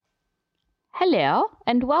Hello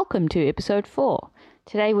and welcome to episode 4.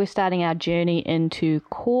 Today we're starting our journey into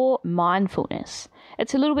core mindfulness.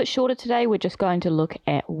 It's a little bit shorter today. We're just going to look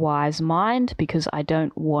at wise mind because I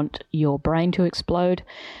don't want your brain to explode.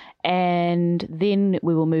 And then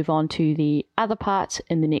we will move on to the other parts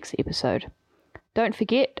in the next episode. Don't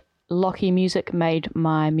forget, Lockie Music made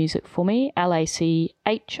my music for me, Lachie.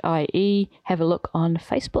 Have a look on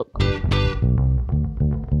Facebook.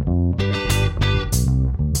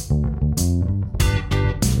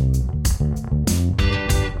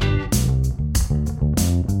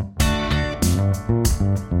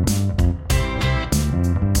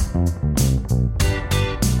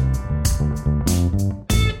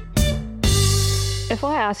 If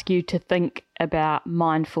I ask you to think about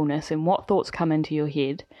mindfulness and what thoughts come into your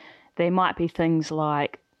head, there might be things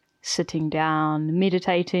like sitting down,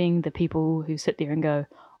 meditating, the people who sit there and go,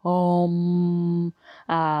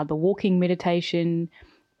 the walking meditation,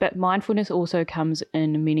 but mindfulness also comes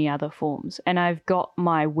in many other forms. And I've got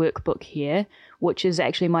my workbook here, which is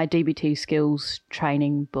actually my DBT skills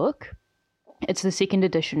training book. It's the second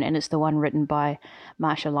edition and it's the one written by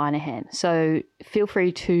Marsha Linehan. So feel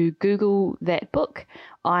free to Google that book.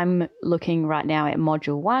 I'm looking right now at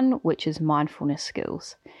module 1, which is mindfulness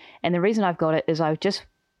skills. And the reason I've got it is I've just,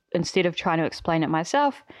 instead of trying to explain it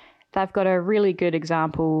myself, they've got a really good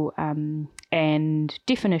example and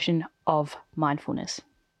definition of mindfulness.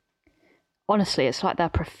 Honestly, it's like they're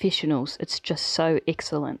professionals. It's just so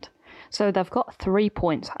excellent. So they've got 3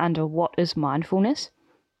 points under what is mindfulness.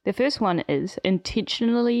 The first one is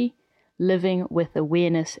intentionally living with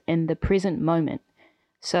awareness in the present moment.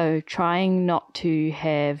 So trying not to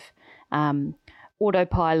have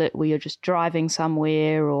autopilot where you're just driving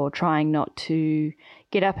somewhere, or trying not to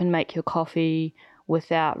get up and make your coffee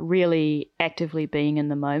without really actively being in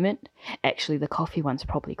the moment. Actually, the coffee one's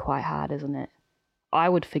probably quite hard, isn't it? I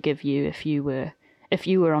would forgive you if you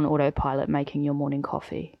were on autopilot making your morning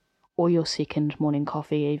coffee, or your second morning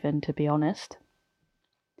coffee even, to be honest.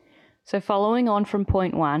 So following on from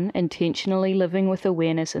point 1, intentionally living with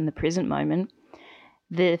awareness in the present moment,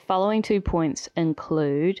 the following 2 points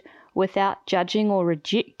include without judging or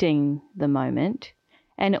rejecting the moment,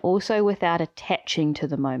 and also without attaching to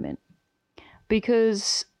the moment.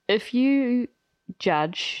 Because if you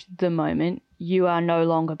judge the moment, you are no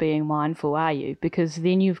longer being mindful, are you? Because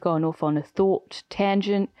then you've gone off on a thought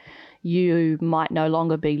tangent. You might no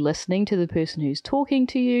longer be listening to the person who's talking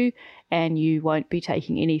to you, and you won't be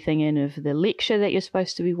taking anything in of the lecture that you're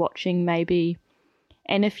supposed to be watching maybe.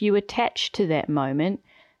 And if you attach to that moment,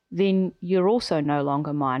 then you're also no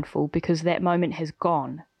longer mindful because that moment has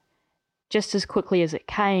gone. Just as quickly as it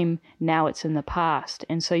came, now it's in the past.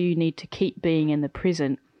 And so you need to keep being in the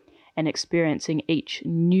present and experiencing each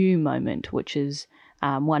new moment, which is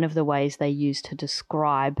one of the ways they use to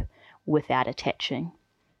describe without attaching.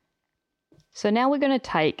 So now we're going to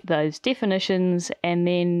take those definitions and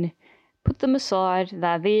then put them aside.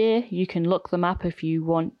 They're there. You can look them up if you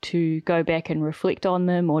want to go back and reflect on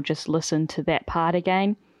them, or just listen to that part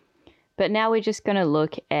again. But now we're just going to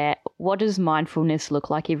look at what does mindfulness look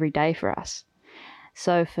like every day for us.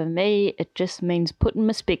 So for me, it just means putting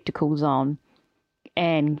my spectacles on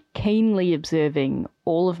and keenly observing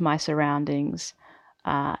all of my surroundings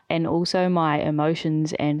and also my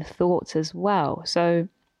emotions and thoughts as well. So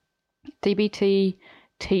DBT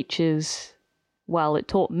teaches, well, it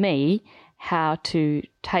taught me how to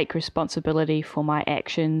take responsibility for my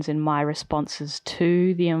actions and my responses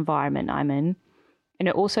to the environment I'm in. And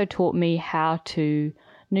it also taught me how to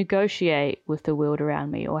negotiate with the world around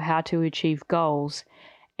me, or how to achieve goals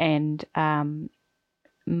and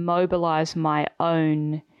mobilize my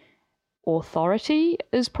own authority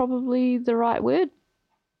is probably the right word.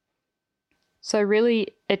 So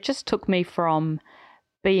really, it just took me from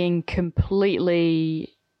being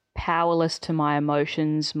completely powerless to my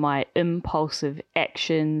emotions, my impulsive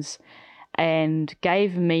actions, and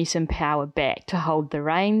gave me some power back to hold the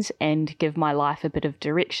reins and give my life a bit of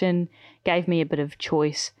direction, gave me a bit of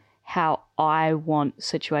choice how I want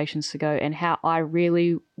situations to go and how I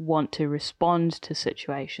really want to respond to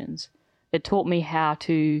situations. It taught me how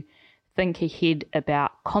to think ahead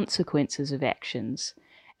about consequences of actions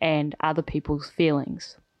and other people's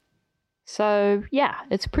feelings. So yeah,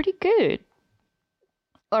 it's pretty good.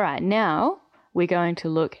 All right, now we're going to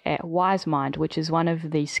look at wise mind, which is one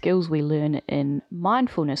of the skills we learn in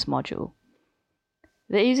mindfulness module.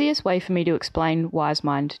 The easiest way for me to explain wise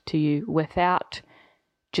mind to you without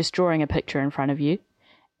just drawing a picture in front of you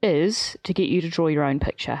is to get you to draw your own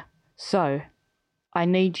picture. So I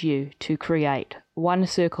need you to create one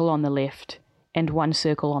circle on the left and one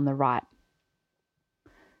circle on the right.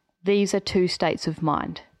 These are 2 states of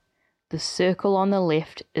mind. the circle on the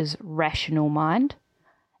left is rational mind,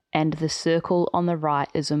 and the circle on the right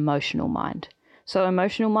is emotional mind. So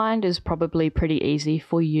emotional mind is probably pretty easy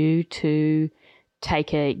for you to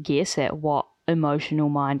take a guess at what emotional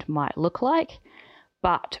mind might look like.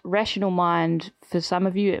 But rational mind, for some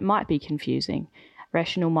of you, it might be confusing.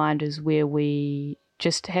 Rational mind is where we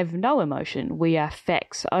just have no emotion. We are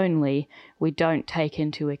facts only. We don't take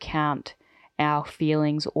into account our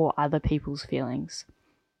feelings or other people's feelings.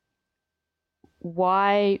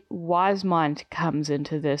 Why wise mind comes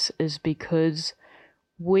into this is because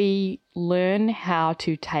we learn how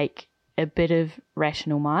to take a bit of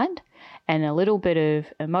rational mind and a little bit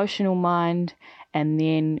of emotional mind, and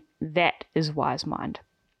then that is wise mind.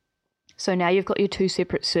 So now you've got your two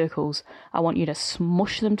separate circles. I want you to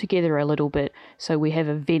smush them together a little bit so we have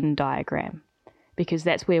a Venn diagram, because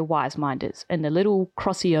that's where wise mind is, in the little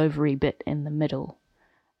crossy ovary bit in the middle.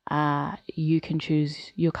 You can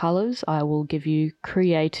choose your colours. I will give you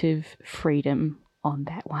creative freedom on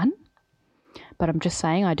that one. But I'm just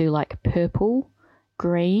saying I do like purple,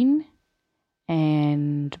 green,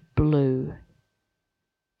 and blue.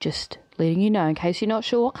 Just letting you know in case you're not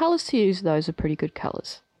sure what colours to use, those are pretty good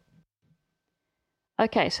colours.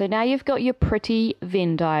 Okay, so now you've got your pretty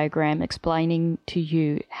Venn diagram explaining to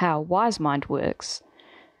you how wise mind works.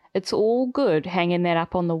 It's all good hanging that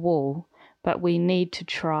up on the wall, but we need to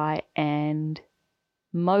try and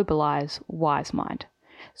mobilize wise mind.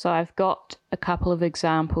 So I've got a couple of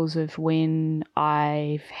examples of when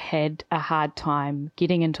I've had a hard time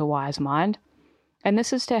getting into wise mind. And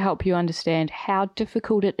this is to help you understand how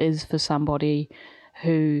difficult it is for somebody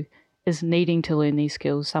who is needing to learn these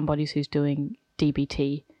skills, somebody who's doing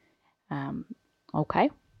DBT. Okay.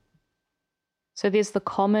 So there's the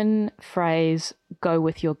common phrase, go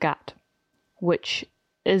with your gut, which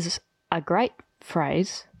is a great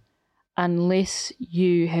phrase unless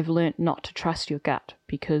you have learnt not to trust your gut,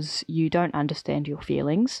 because you don't understand your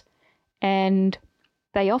feelings and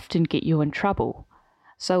they often get you in trouble.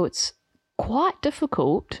 So it's quite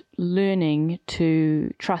difficult learning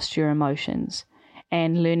to trust your emotions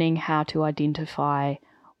and learning how to identify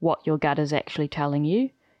what your gut is actually telling you,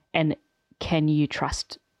 and can you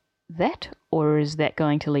trust that, or is that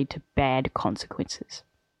going to lead to bad consequences?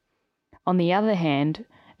 On the other hand,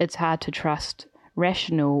 it's hard to trust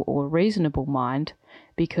rational or reasonable mind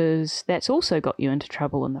because that's also got you into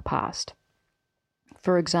trouble in the past.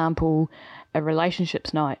 For example, a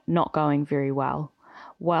relationship's not going very well.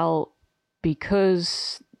 Well,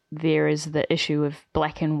 because there is the issue of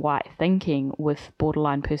black and white thinking with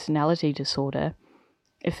borderline personality disorder,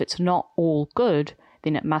 if it's not all good,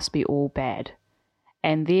 then it must be all bad.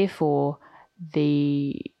 And therefore,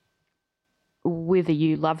 whether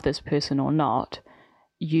you love this person or not,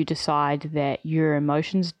 you decide that your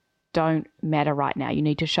emotions don't matter right now. You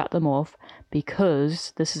need to shut them off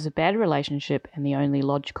because this is a bad relationship and the only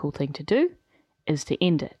logical thing to do is to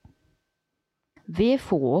end it.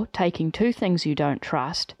 Therefore, taking two things you don't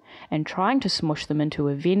trust and trying to smush them into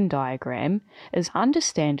a Venn diagram is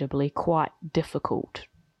understandably quite difficult.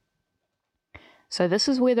 So this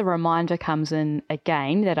is where the reminder comes in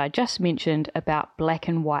again that I just mentioned about black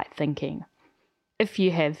and white thinking. If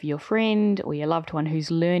you have your friend or your loved one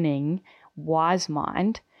who's learning wise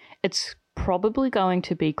mind, it's probably going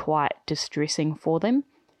to be quite distressing for them,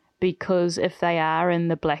 because if they are in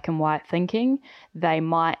the black and white thinking, they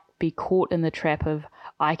might be caught in the trap of,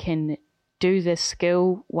 I can do this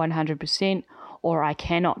skill 100% or I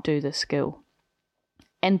cannot do this skill.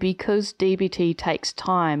 And because DBT takes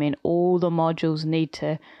time and all the modules need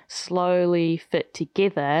to slowly fit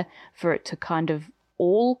together for it to kind of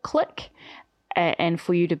all click and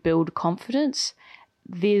for you to build confidence,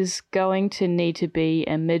 there's going to need to be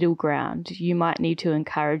a middle ground. You might need to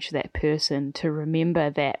encourage that person to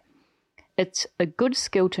remember that it's a good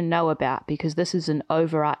skill to know about, because this is an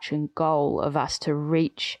overarching goal of us to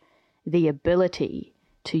reach the ability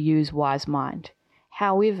to use wise mind.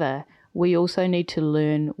 However, we also need to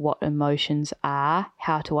learn what emotions are,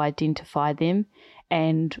 how to identify them,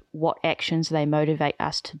 and what actions they motivate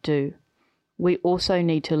us to do. We also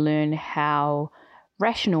need to learn how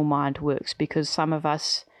rational mind works, because some of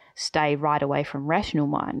us stay right away from rational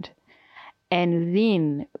mind. And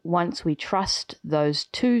then once we trust those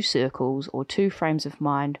two circles or two frames of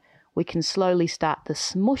mind, we can slowly start the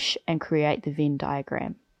smush and create the Venn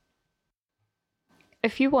diagram.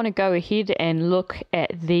 If you want to go ahead and look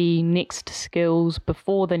at the next skills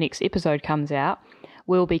before the next episode comes out,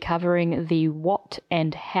 we'll be covering the what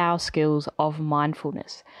and how skills of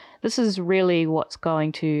mindfulness. This is really what's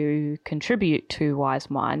going to contribute to wise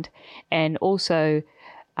mind, and also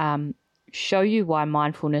show you why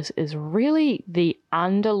mindfulness is really the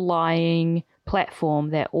underlying platform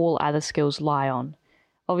that all other skills lie on.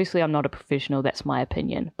 Obviously, I'm not a professional, that's my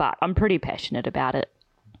opinion, but I'm pretty passionate about it.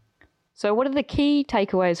 So what are the key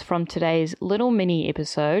takeaways from today's little mini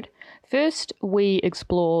episode? First, we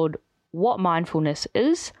explored what mindfulness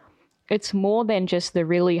is. It's more than just the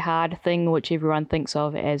really hard thing which everyone thinks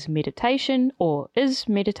of as meditation or is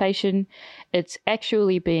meditation. It's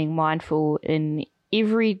actually being mindful in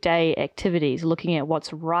everyday activities, looking at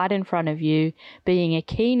what's right in front of you, being a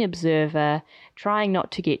keen observer, trying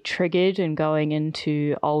not to get triggered and going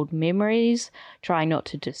into old memories, trying not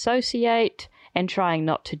to dissociate, and trying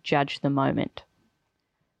not to judge the moment.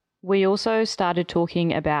 We also started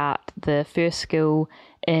talking about the first skill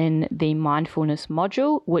in the mindfulness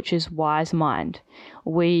module, which is wise mind.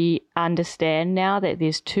 We understand now that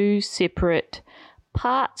there's two separate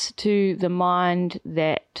parts to the mind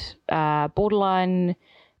that borderline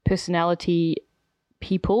personality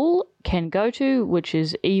people can go to, which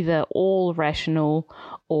is either all rational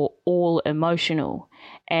or all emotional.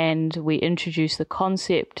 And we introduce the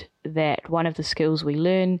concept that one of the skills we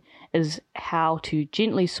learn is how to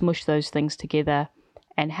gently smush those things together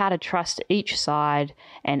and how to trust each side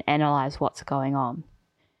and analyze what's going on.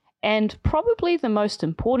 And probably the most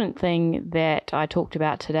important thing that I talked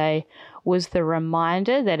about today was the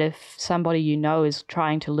reminder that if somebody you know is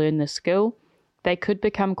trying to learn the skill, they could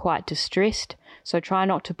become quite distressed. So try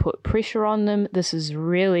not to put pressure on them. This is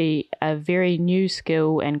really a very new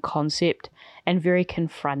skill and concept and very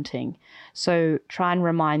confronting. So try and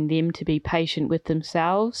remind them to be patient with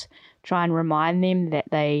themselves. Try and remind them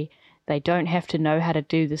that they don't have to know how to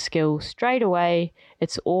do the skill straight away.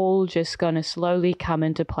 It's all just going to slowly come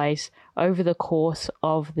into place over the course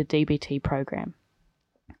of the DBT program.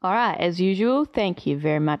 All right, as usual, thank you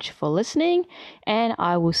very much for listening, and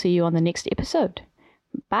I will see you on the next episode.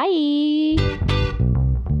 Bye!